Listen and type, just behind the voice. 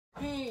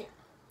He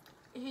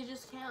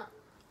just can't.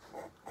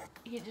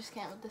 He just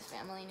can't with this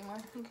family anymore.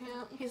 He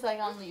can't. He's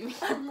like, I'm leaving.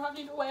 I'm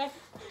running away.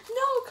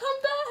 No,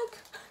 come back.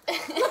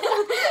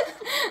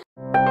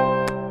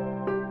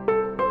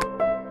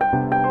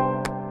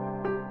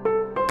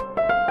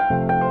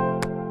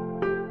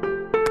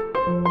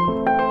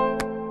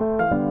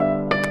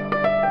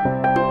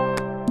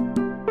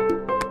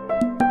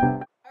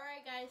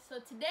 Alright guys, so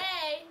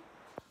today,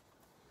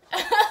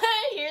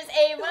 here's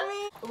Ava.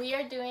 We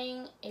are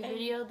doing a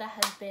video that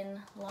has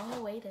been long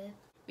awaited.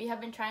 We have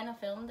been trying to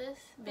film this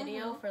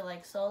video for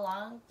like so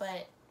long,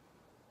 but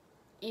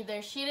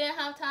either she didn't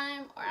have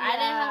time, or I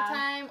didn't have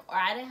time, or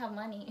I didn't have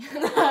money.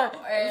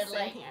 Or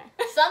like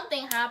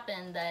something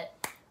happened that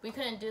we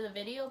couldn't do the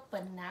video,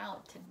 but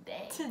now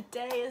today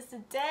is the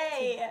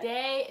day.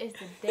 Today is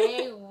the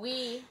day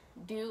we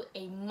do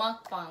a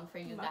mukbang for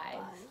you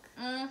guys.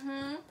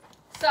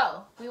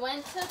 So we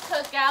went to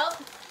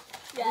Cookout.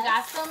 We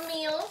got some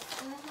meals,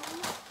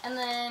 and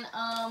then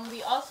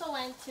we also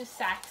went to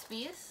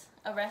Zaxbys,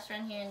 a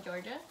restaurant here in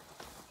Georgia,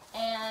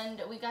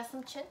 and we got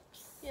some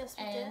chips. Yes,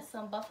 we and did.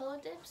 some buffalo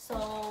dip. So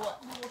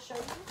We'll show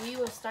you. we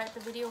will start the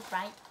video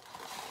right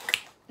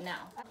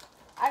now.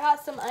 I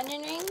got some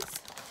onion rings.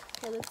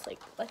 Here, let's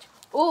like let you.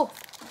 Oh,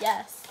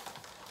 yes.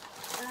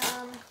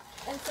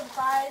 And some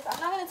fries. I'm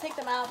not gonna take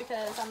them out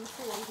because I'm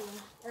too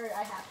lazy, or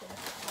I have to.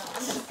 So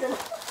I'm just gonna.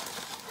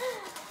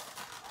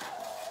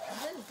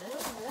 What is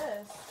this? What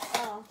is this?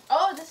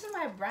 Oh, this is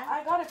my brand.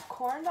 I got a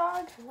corn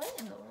dog. What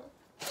in the world?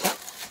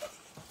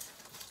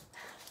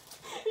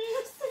 You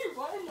just say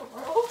what in the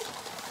world?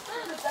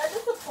 Is that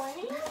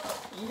disappointing?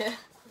 Yeah.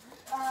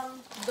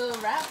 The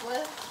wrap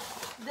was.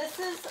 This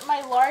is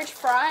my large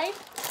fry.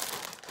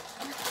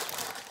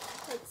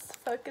 Let's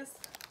focus.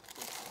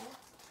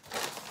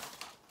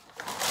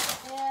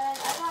 And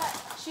I got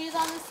cheese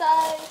on the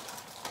side.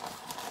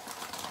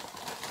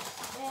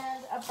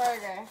 And a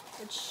burger,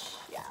 which,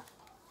 yeah.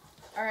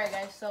 Alright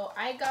guys, so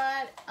I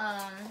got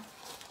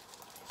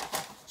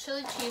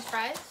chili cheese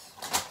fries.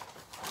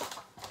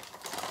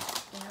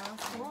 You know.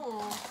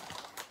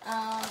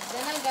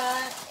 Then I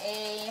got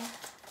a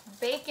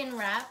bacon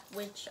wrap,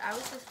 which I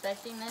was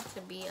expecting it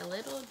to be a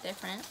little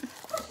different.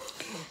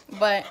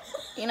 But,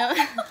 you know,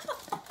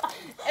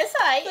 it's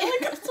alright.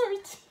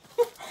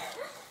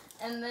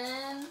 And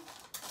then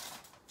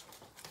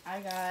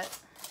I got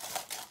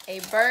a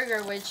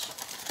burger, which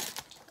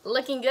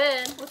looking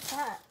good. What's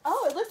that?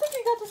 Oh, it looks like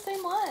we got the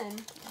same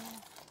one.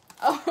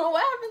 Oh,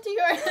 what happened to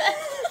yours?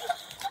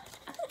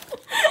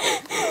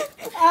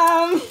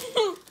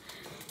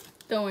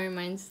 Don't worry,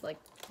 mine's like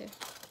two.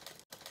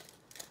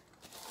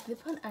 They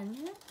put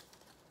onion?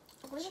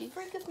 Where the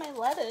freak is my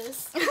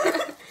lettuce? Did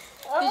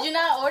you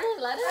not order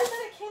lettuce? I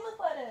thought it came with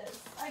lettuce.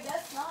 I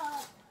guess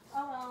not.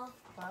 Oh well.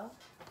 Well,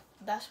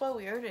 that's what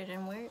we ordered,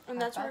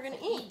 and that's what we're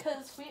gonna eat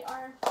because we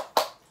are.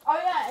 Oh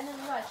yeah, and then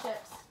we got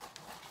chips.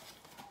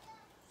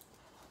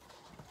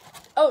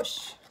 Oh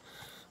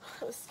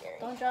that was scary.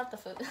 Don't drop the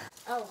food.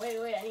 Oh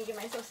wait, I need to get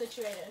myself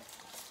situated.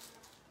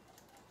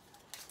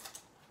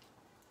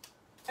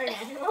 Okay,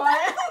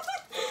 1,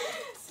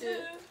 2,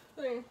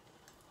 3.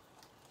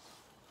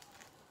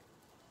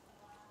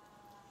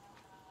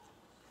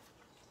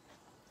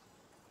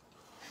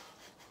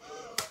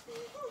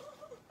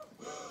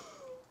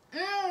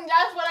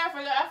 That's what I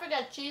forgot. I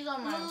forgot cheese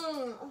on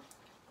mine.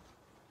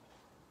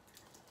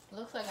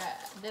 Looks like I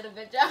did a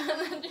good job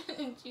on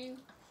the cheese.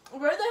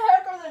 Where the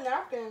heck are the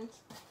napkins?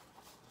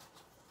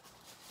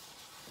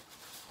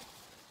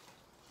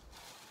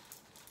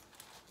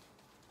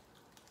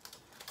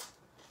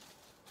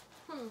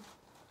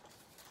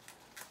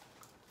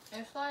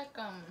 It's like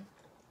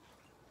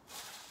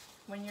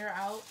when you're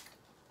out.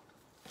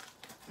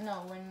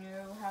 No, when you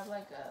have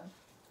like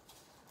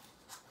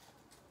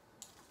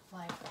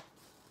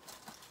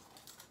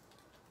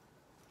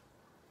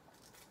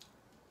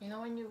you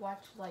know when you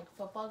watch like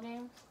football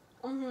games?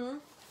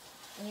 And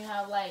you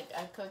have like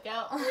a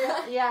cookout?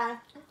 Yeah.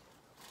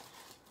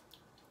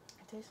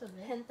 It tastes so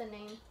good. Hint the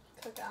name.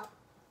 Cookout.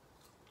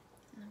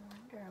 No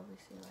wonder I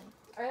always see like.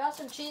 I got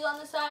some cheese on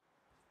the side.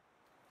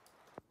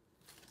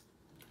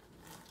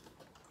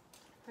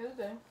 It was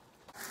good.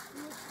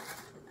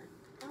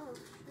 Oh,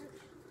 shoot.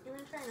 You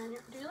want to try an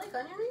onion? Do you like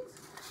onion rings?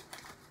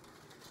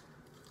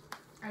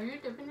 Are you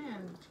dipping it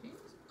in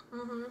cheese?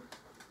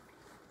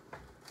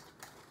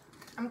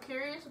 I'm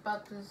curious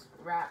about this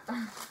wrap.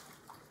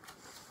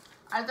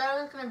 I thought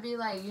it was gonna be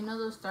like, you know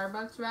those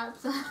Starbucks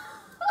wraps?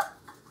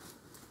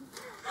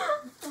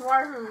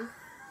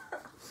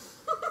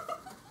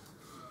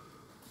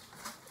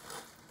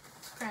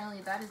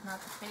 Apparently that is not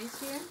the case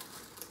here.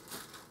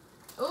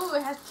 Ooh,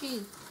 it has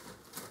cheese.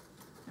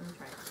 Let me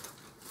try it.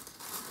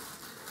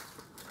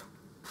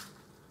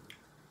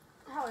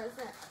 How is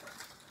it?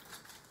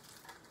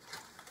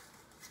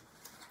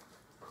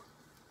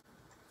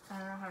 I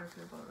don't know how to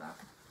feel about that.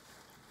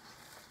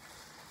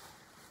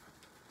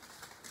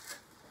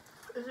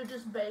 Is it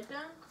just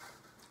bacon?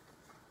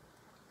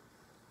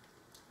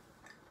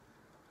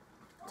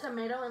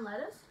 Tomato and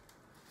lettuce?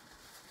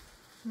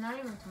 Not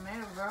even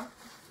tomato, bro.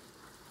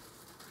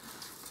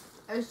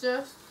 It's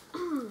just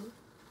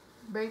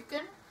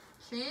bacon,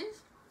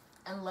 cheese,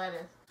 and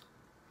lettuce.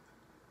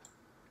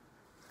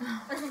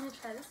 We're gonna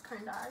try this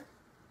corn dog.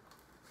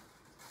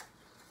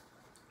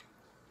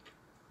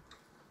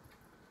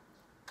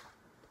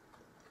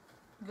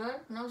 Good?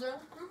 No good?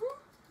 Mhm.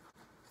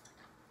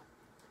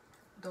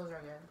 Those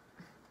are good.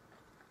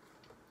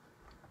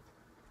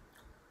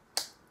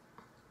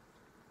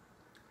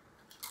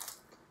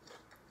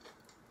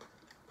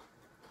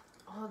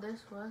 Oh,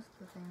 this was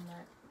the thing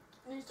that...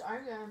 These are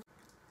good.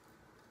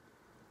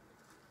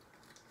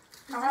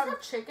 I Does have- this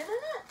have chicken in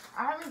it?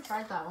 I haven't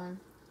tried that one.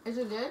 Is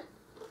it good?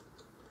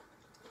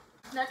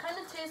 That kind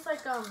of tastes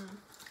like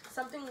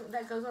something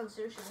that goes on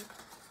sushi.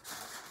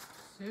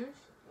 Sushi?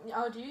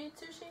 Oh, do you eat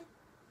sushi?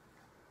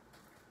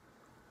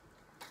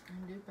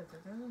 I do, but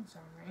that doesn't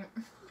sound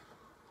right.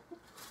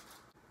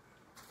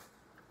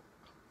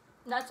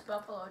 That's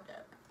buffalo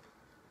dip.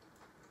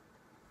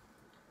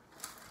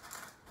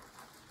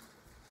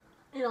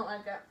 You don't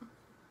like it?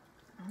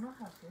 I don't know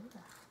how to do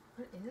that.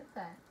 What is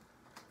that?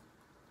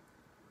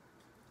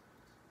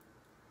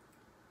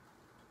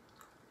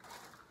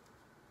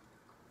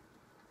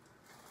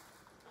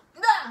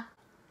 Ah!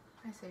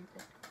 I saved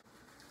it.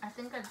 I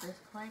think at this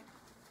point,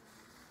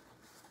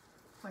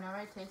 whenever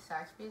I taste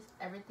zaxbys,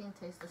 everything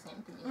tastes the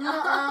same to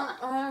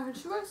me.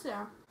 She works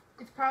there.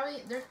 It's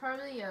probably, there's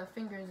probably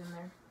fingers in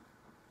there.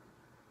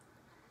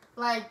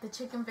 Like the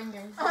chicken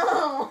fingers.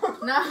 Oh.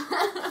 No.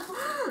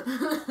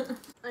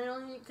 I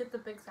only get the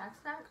big sack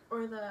snack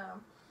or the,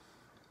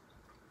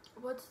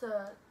 what's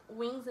the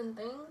wings and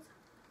things?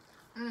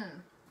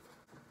 Mm.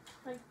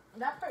 Like,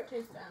 that part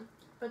tastes good.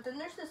 But then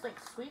there's this, like,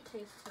 sweet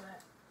taste to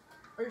it.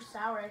 Or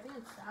sour. I think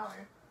it's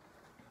sour.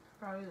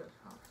 Probably the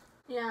sauce.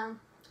 Yeah.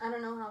 I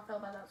don't know how I feel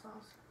about that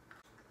sauce.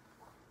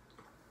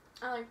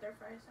 I like their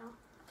fries,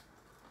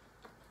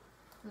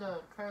 though.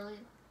 The curly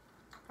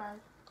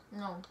fries?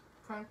 No.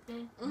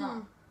 Crunchy? Mm.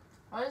 No.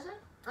 What is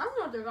it? I don't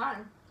know what they're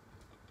got.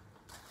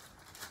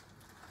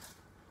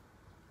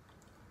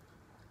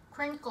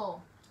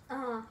 Crinkle.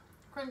 Uh-huh.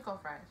 Crinkle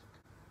fries.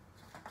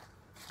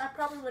 I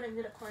probably wouldn't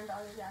get a corn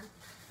dog again.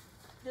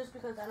 Just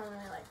because I don't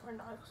really like corn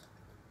dogs.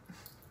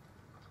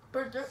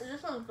 But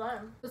this one's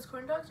good. Because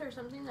corn dogs are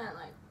something that,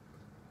 like,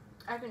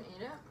 I can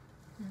eat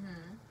it.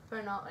 Mm-hmm.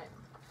 But not, like,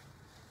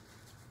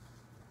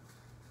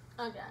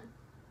 again.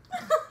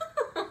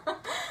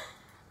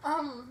 I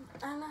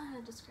don't know how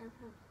to describe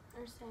it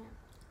or say it.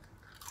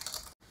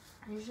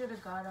 You should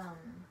have got,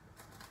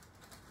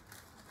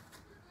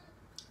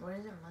 what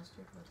is it,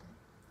 mustard with it?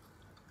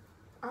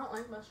 I don't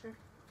like mustard.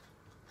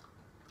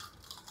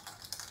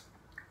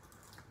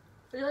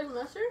 Do you like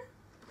mustard?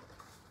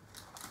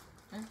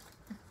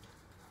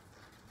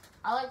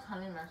 I like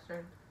honey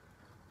mustard.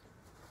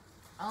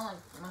 I don't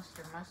like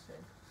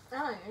mustard. I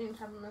don't like any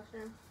type of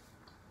mustard.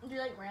 Do you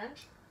like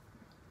ranch?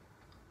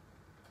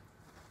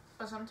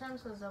 But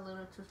sometimes it's a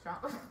little too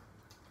strong.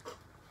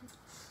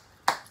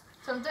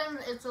 Sometimes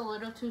it's a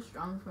little too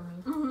strong for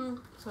me. Mm-hmm.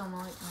 So I'm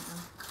like,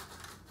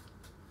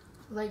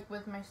 Like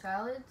with my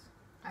salads,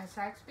 I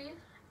zaxbys.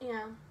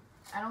 Yeah.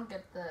 I don't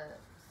get the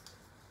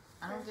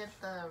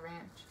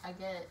ranch. I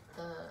get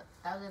the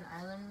Thousand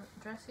Island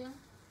dressing.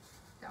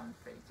 That one's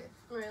pretty good.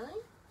 Really?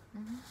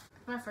 Mm-hmm.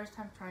 It's my first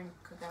time trying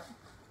Cookout.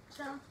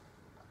 So,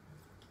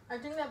 I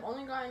think I've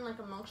only gotten like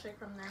a milkshake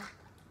from there.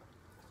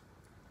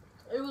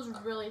 It was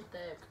really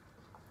thick.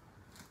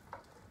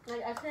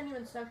 Like, I couldn't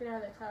even suck it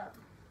out of the cup.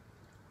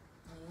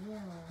 Yeah.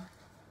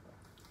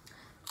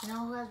 You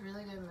know who has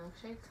really good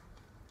milkshakes?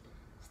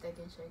 Steak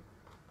and Shake.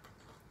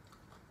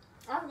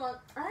 I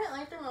didn't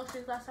like their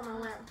milkshakes last time I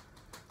went.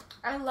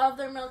 I love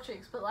their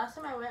milkshakes, but last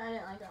time I went, I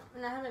didn't like them.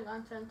 And I haven't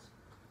gone since.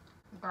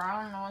 Girl,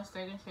 I don't know what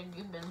Steak and Shake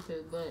you've been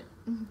to, but...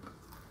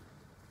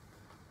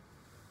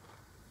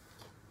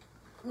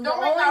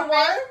 Don't make that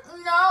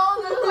one?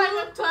 No, there's like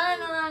a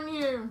ton around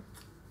here.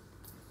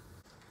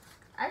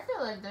 I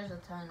feel like there's a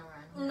ton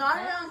around here. Not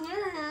right? around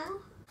here.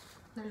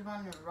 There's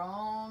one in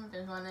Rome.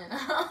 There's one in...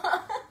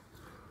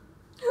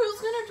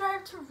 Who's gonna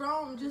drive to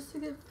Rome just to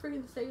get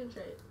freaking Steak and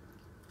Shake?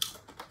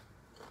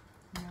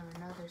 You never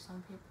know. There's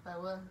some people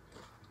that will.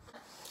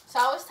 So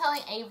I was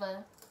telling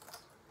Ava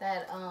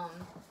that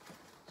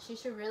she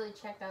should really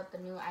check out the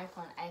new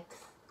iPhone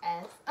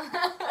XS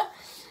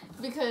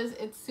because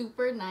it's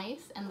super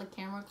nice and the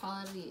camera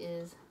quality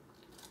is.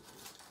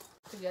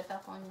 To get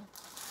that phone,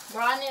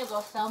 girl, I need to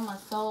go sell my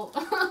soul.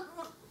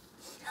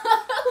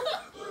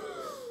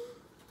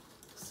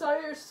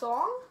 Sell your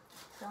song?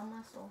 Sell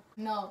my soul.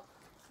 No,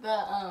 the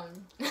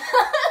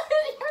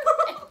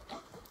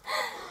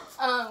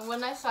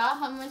when I saw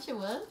how much it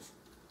was,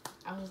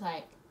 I was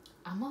like,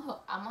 I'm gonna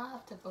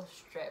have to go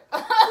strip to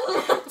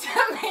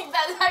make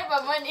that type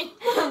of money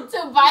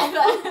to buy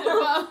that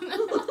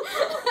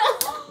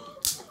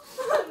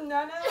phone.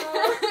 No.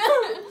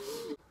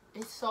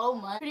 It's so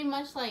much. Pretty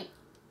much like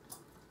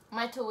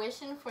my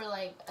tuition for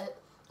like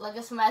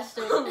a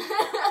semester.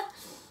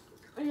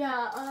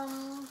 Yeah,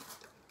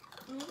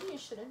 maybe you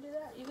shouldn't do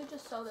that. You could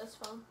just sell this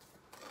phone.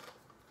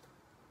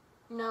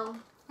 No.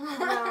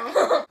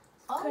 No.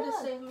 Oh, Could have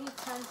yeah. saved me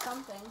 10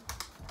 something.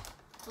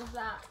 What's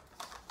that?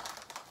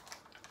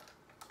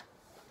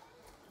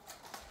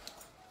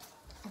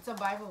 It's a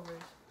Bible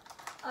verse.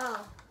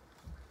 Oh.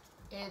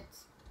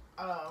 It's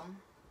I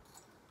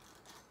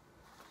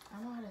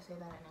don't know how to say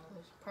that in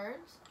English.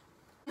 Purse?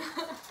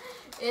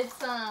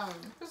 It's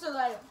What's it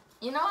like?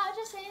 you know I'll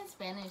just say in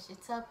Spanish.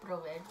 It's a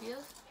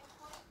Proverbios.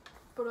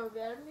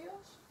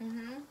 Proverbios?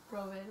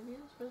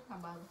 Proverbios. Where's my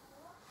Bible?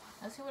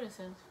 Let's see what it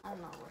says. I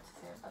don't know what to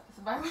say about this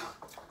Bible.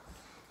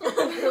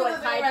 You're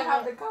like I hiding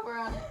have it. the cover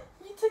on it.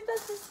 You took that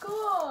to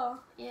school.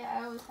 Yeah,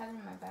 I always had it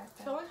in my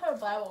backpack. She always had a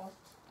Bible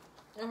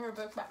in her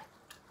book bag.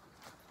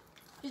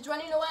 He's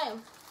running away.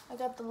 I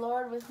got the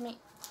Lord with me.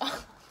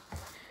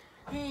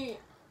 He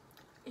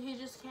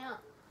just can't.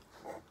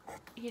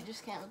 He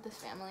just can't with this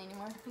family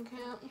anymore. He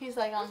can't. He's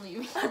like, I'm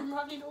leaving. I'm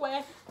running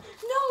away.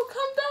 No,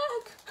 come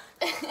back.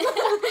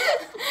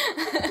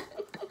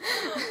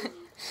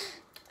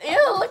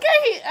 Ew, look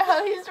at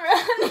how he's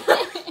running.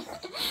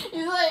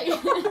 He's like,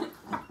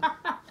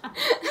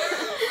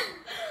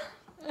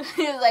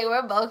 he's like,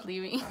 we're both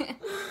leaving. It's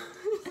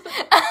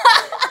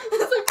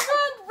like,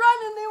 run,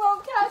 and they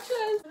won't catch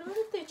us. What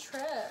if they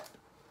trip?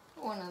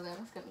 One of them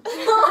is gonna.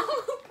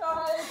 Oh my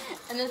god.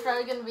 And it's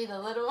probably gonna be the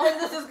little one.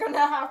 And this is gonna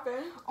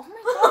happen. Oh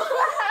my gosh,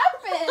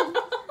 what happened?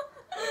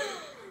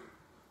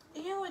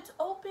 Ew, it's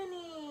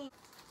opening.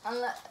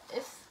 Unless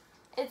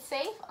it's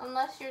safe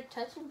unless you're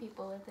touching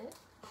people with it.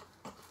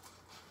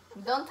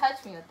 Don't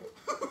touch me with it.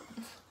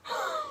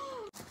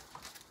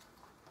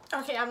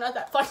 Okay, I'm not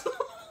that flexible.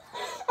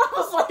 I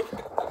was like,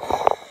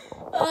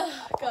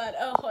 oh god,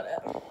 oh hold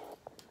up.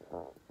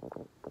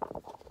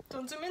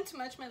 Don't zoom in too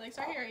much, my legs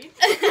are hairy.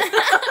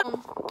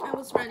 I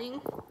was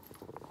running.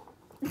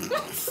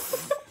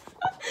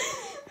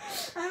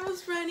 I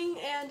was running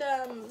and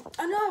oh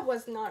no, I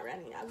was not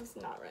running.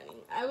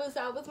 I was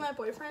out with my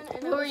boyfriend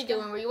and What were you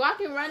doing? Were you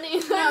walking,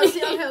 running? No,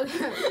 see,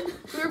 okay.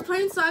 We were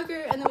playing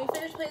soccer and then we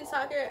finished playing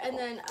soccer and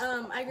then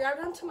I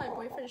grabbed onto my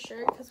boyfriend's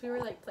shirt because we were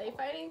like play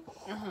fighting.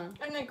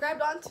 And I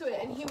grabbed onto it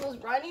and he was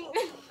running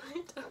and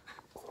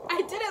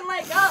I didn't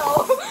let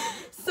go.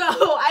 So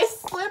I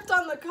slipped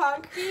on the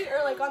concrete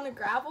or like on the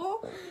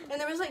gravel and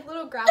there was like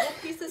little gravel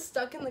pieces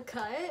stuck in the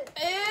cut.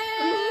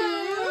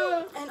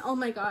 Ew. And oh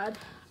my god,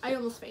 I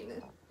almost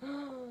fainted.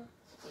 Oh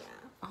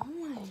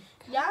my god.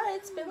 Yeah,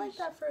 it's been like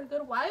that for a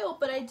good while,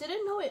 but I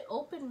didn't know it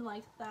opened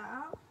like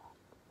that.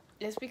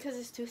 It's because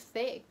it's too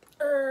thick.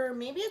 Or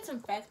maybe it's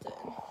infected.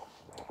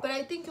 But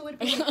I think it would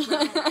be. Why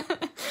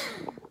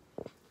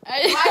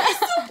are you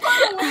so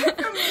far away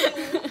from me?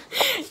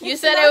 You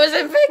said it was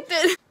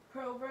infected.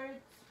 Proverbs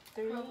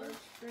 3.5.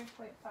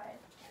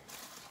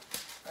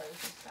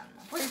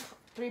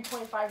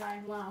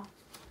 3.59. Wow.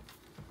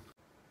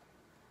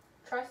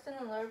 Trust in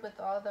the Lord with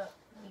all the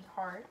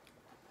heart,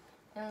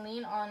 and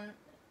lean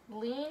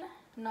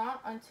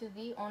not unto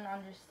thee own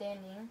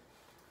understanding.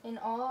 In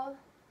all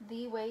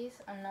thee ways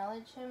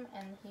acknowledge him,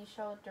 and he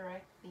shall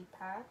direct thee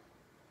path.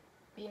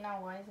 Be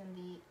not wise in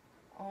thee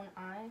own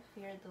eye,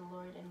 fear the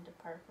Lord and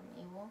depart from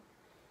evil.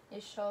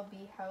 It shall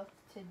be health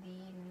to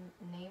thee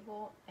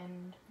navel,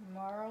 and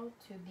marrow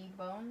to thee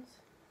bones.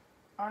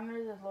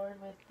 Honor the Lord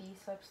with thee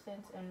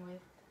substance, and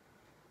with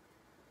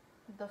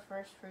the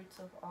first fruits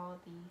of all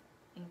thee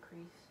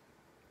increase.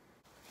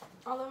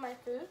 All of my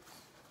food?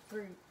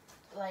 Fruit,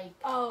 like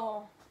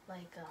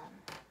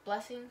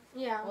blessing,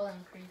 Yeah. will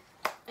increase.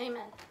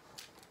 Amen.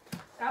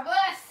 God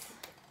bless.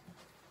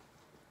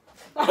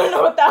 I don't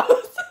know what that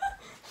was.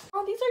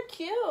 Oh, these are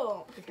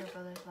cute. Be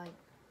careful, there's like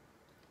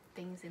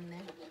things in there.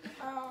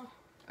 Oh.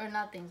 Or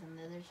not things in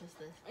there, there's just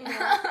this.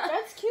 Yeah.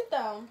 That's cute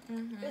though.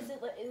 Mm-hmm. Is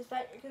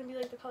that gonna be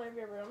like the color of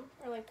your room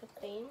or like the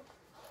theme?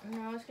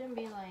 No, it's gonna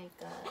be like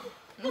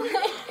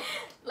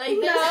like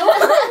No.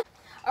 this.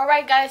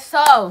 Alright guys,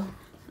 so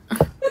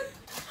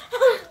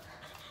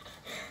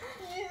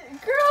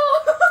Girl,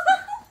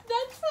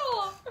 that's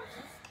all.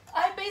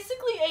 I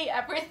basically ate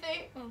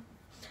everything.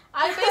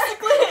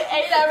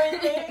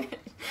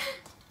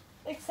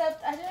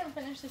 Except I didn't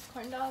finish this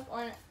corn dog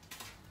or a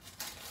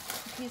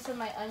piece of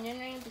my onion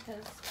ring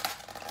because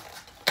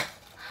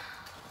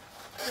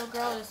the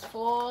girl is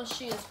full.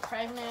 She is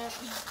pregnant.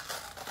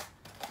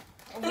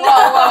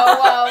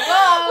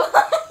 Whoa.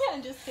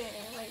 I'm just kidding.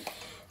 Like,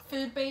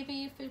 food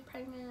baby, food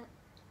pregnant.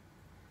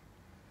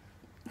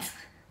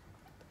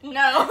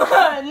 No.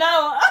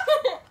 No.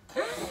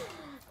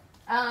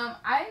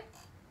 I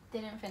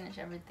didn't finish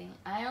everything.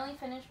 I only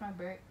finished my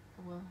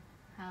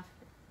half.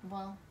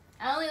 Well,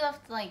 I only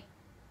left like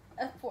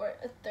A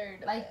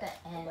third. like the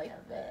end like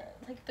of the it.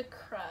 like the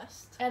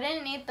crust. I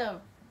didn't eat the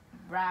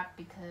wrap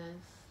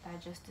because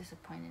that just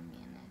disappointed me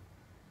in it.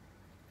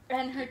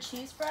 And her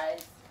cheese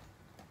fries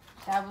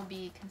That will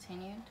be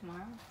continued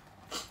tomorrow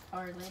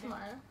or later.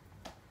 tomorrow.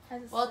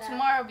 Well,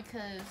 tomorrow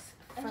because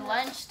for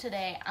lunch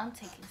today I'm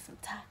taking some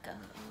tacos.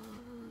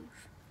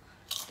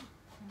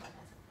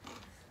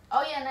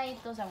 Oh yeah, and I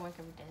eat those at work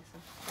every day. So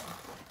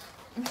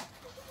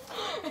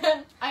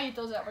I eat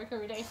those at work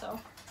every day. So,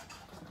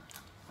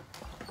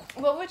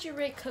 what would you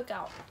rate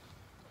Cookout?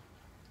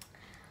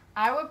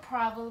 I would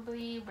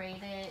probably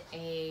rate it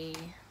a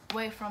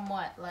Wait, from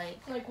what? Like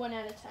 1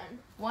 out of 10.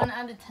 1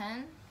 out of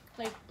 10?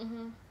 Like,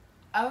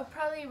 I would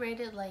probably rate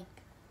it like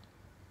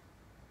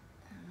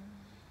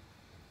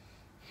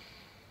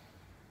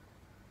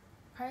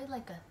probably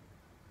like a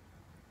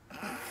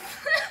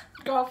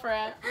go for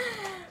it.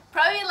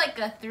 Probably like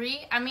a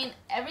 3. I mean,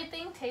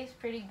 everything tastes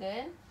pretty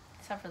good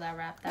except for that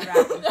wrap. That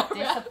wrap is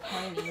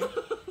disappointing.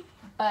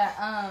 But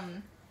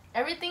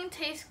everything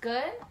tastes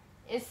good.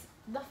 It's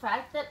the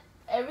fact that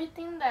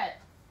everything that,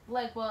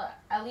 like, well,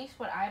 at least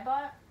what I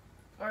bought,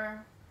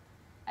 or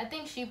I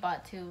think she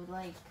bought too.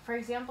 Like, for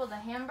example, the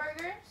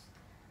hamburgers,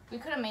 we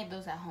could have made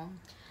those at home.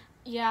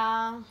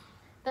 Yeah.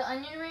 The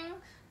onion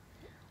rings,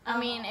 I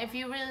mean, if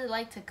you really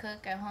like to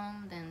cook at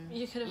home, then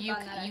you could have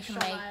done that extra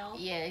mile.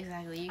 Yeah,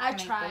 exactly. You can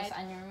make those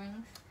onion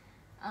rings.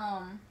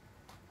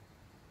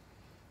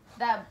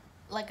 That,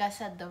 like I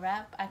said, the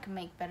wrap, I can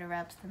make better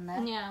wraps than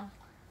that. Yeah.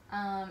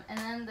 And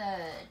then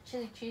the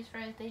chili cheese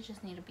fries, they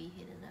just need to be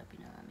heated up, you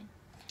know what I mean?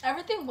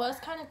 Everything was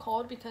kind of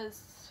cold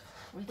because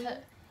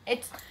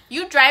it's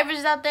you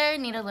drivers out there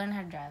need to learn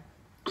how to drive.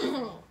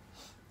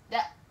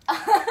 That no,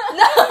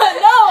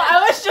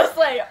 I was just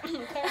like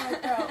clearing my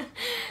throat.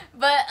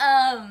 But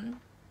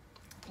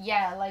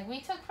yeah, like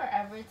we took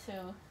forever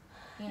to,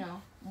 you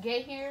know,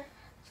 get here,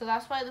 so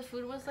that's why the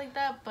food was like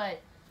that.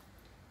 But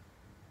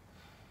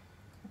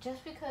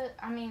just because,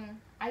 I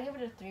mean, I give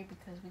it a 3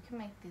 because we can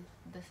make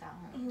this at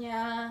home.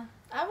 Yeah,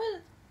 I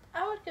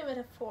would give it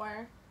a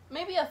 4,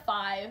 maybe a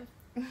 5.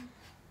 I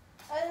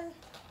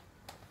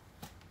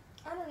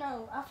don't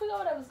know. I forgot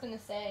what I was gonna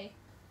say.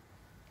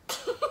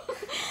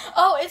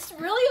 Oh, it's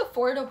really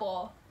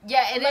affordable.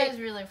 Yeah, it is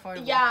really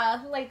affordable.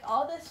 Yeah, like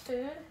all this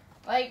food.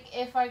 Like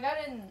if I got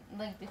in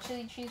like the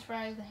chili cheese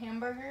fries, the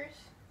hamburgers,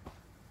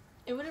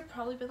 it would have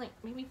probably been like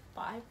maybe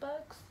 $5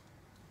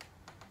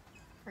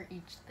 for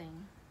each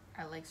thing.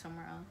 I like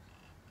somewhere else.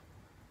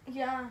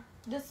 Yeah,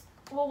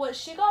 what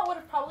she got would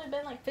have probably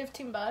been like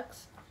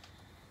 $15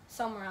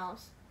 somewhere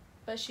else.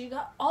 But she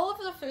got all of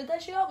the food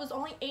that she got was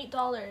only $8.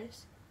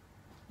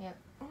 Yep.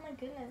 Oh my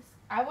goodness.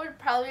 I would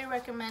probably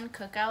recommend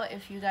Cookout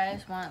if you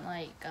guys want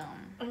like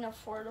an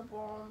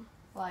affordable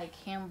like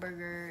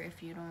hamburger,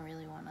 if you don't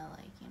really want to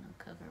like, you know,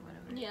 cook or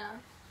whatever. Yeah.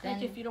 Then,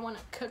 like if you don't want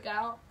to cook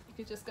out, you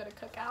could just go to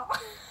Cookout.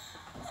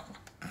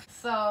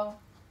 So,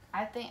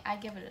 I think I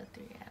give it a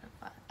 3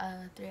 out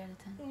of 10.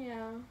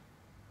 Yeah.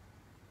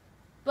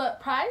 But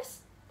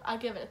price, I'll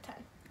give it a 10.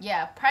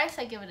 Yeah, price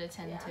I give it a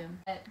 10 too.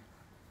 But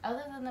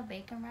other than the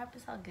bacon wrap,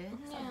 it's all good.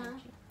 It's all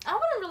good. I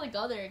wouldn't really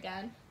go there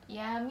again.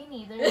 Yeah, me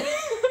neither.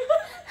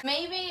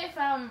 Maybe if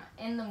I'm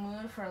in the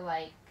mood for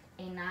like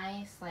a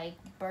nice like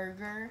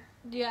burger.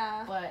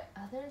 Yeah. But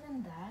other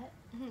than that,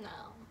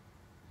 no.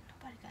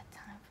 Nobody got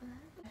time for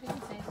that. I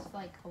think it's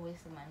like a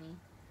waste of money.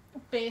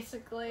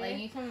 Basically. Like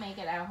you can make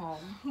it at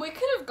home. We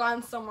could have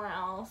gone somewhere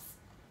else.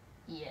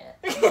 Yeah.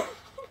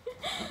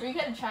 We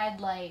could have tried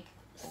like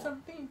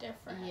something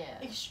different. Yeah.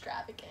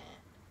 Extravagant.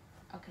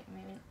 Okay,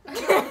 maybe.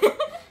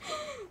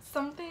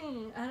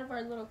 Something out of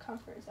our little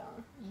comfort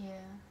zone.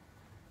 Yeah.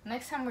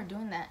 Next time we're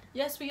doing that.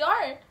 Yes, we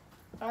are.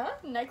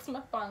 Next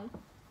mukbang.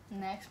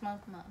 Next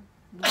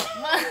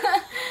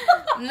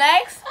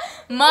Next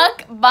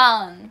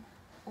mukbang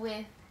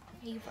with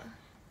Ava.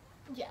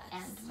 Yes.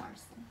 And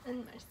Marcy.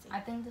 I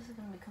think this is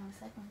gonna become a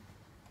segment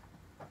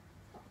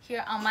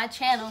here on my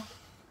channel.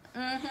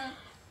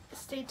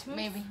 Stay tuned.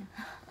 Maybe.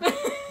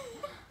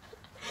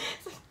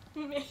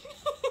 Maybe.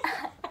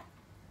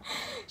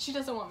 She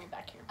doesn't want me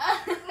back here.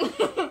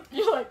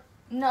 You're like,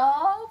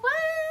 no,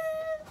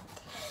 what?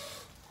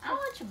 I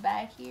want you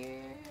back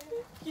here.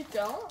 You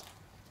don't?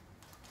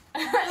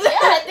 Yeah,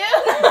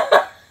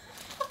 I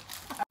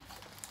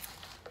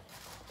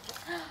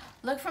do.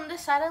 Look from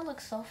this side, I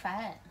look so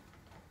fat.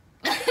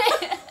 I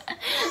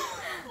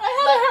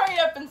had to hurry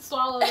up and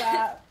swallow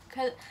that.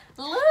 Cause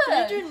look.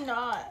 You do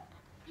not.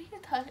 What are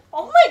you talking?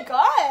 Oh my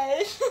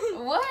gosh.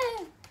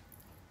 What?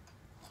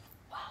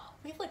 Wow,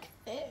 we look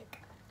thick.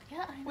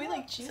 Yeah, I know. We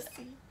look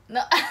juicy.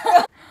 No.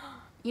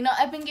 You know,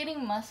 I've been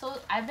getting muscles.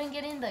 I've been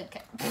getting the...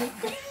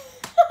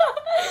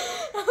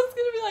 I was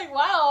gonna be like,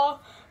 wow.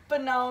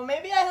 But no,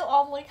 maybe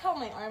I'll like how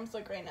my arms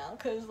look right now.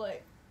 Cause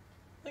like,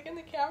 look in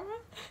the camera.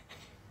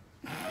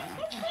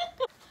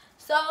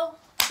 So,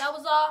 that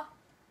was all.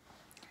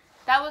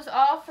 That was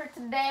all for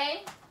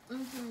today.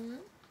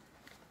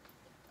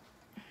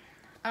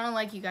 I don't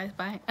like you guys.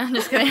 Bye. I'm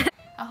just kidding.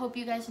 I hope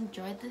you guys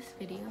enjoyed this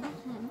video.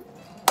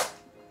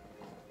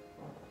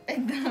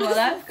 Well,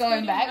 that's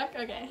going back.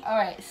 Okay.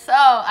 Alright, so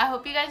I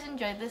hope you guys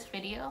enjoyed this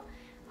video.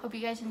 Hope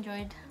you guys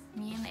enjoyed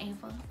me and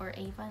Ava, or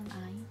Ava and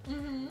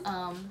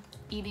I,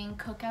 eating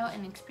Cookout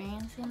and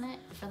experiencing it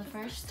for the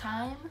first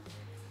time.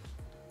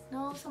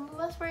 No, some of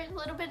us were a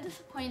little bit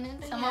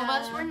disappointed. Some of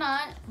us were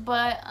not,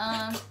 but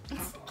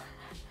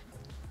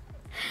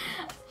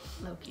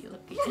low-key.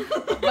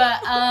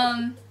 But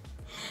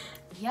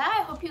yeah,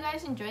 I hope you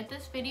guys enjoyed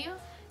this video.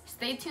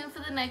 Stay tuned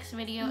for the next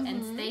video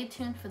and stay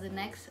tuned for the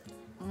next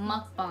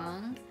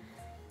mukbang.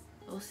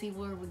 We'll see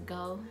where we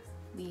go.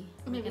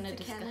 We're gonna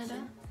discuss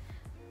it.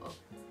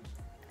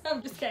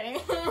 I'm just kidding.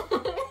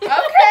 Okay.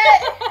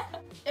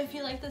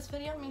 enjoyed this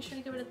video, make sure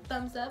to give it a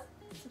thumbs up.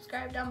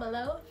 Subscribe down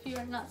below if you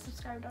are not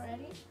subscribed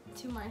already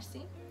to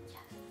Marcy.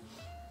 Yes.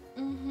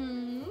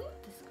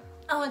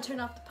 Oh, and turn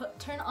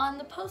on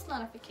the post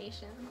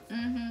notifications.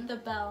 The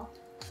bell.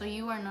 So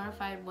you are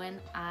notified when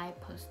I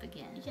post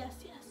again. Yes,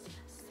 yes,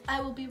 yes.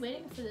 I will be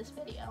waiting for this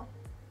video.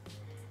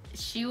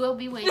 She will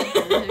be waiting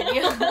for this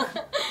video.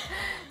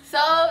 So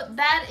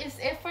that is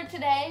it for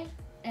today.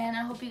 And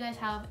I hope you guys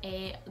have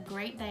a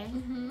great day.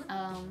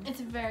 It's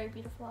very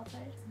beautiful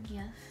outside.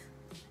 Yes.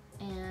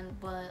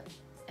 But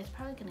it's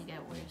probably gonna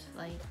get worse.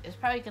 Like, it's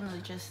probably gonna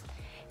just...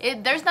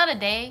 there's not a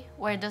day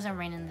where it doesn't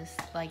rain in this,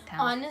 like, town.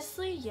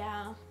 Honestly,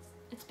 yeah.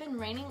 It's been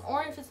raining,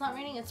 or if it's not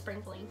raining, it's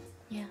sprinkling.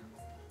 Yeah.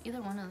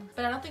 Either one of them.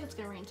 But I don't think it's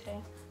gonna rain today.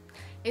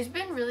 It's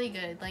been really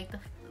good.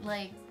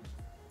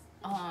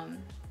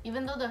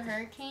 Even though the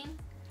hurricane,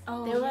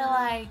 they were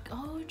like,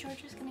 oh,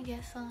 Georgia's gonna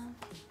get some.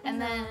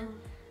 And then,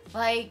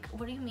 like,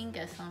 what do you mean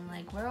get some?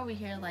 Like, we're over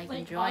here, like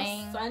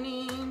enjoying. All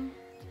sunny.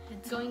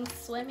 It's going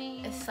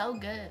swimming. It's so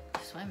good.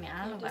 Swimming.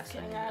 I don't know about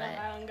swimming,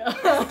 I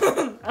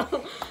don't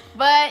go.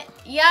 But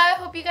yeah, I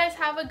hope you guys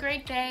have a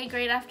great day,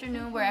 great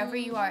afternoon, wherever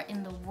you are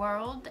in the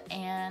world.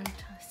 And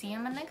see you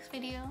in my next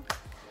video.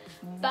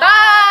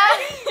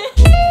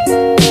 Bye.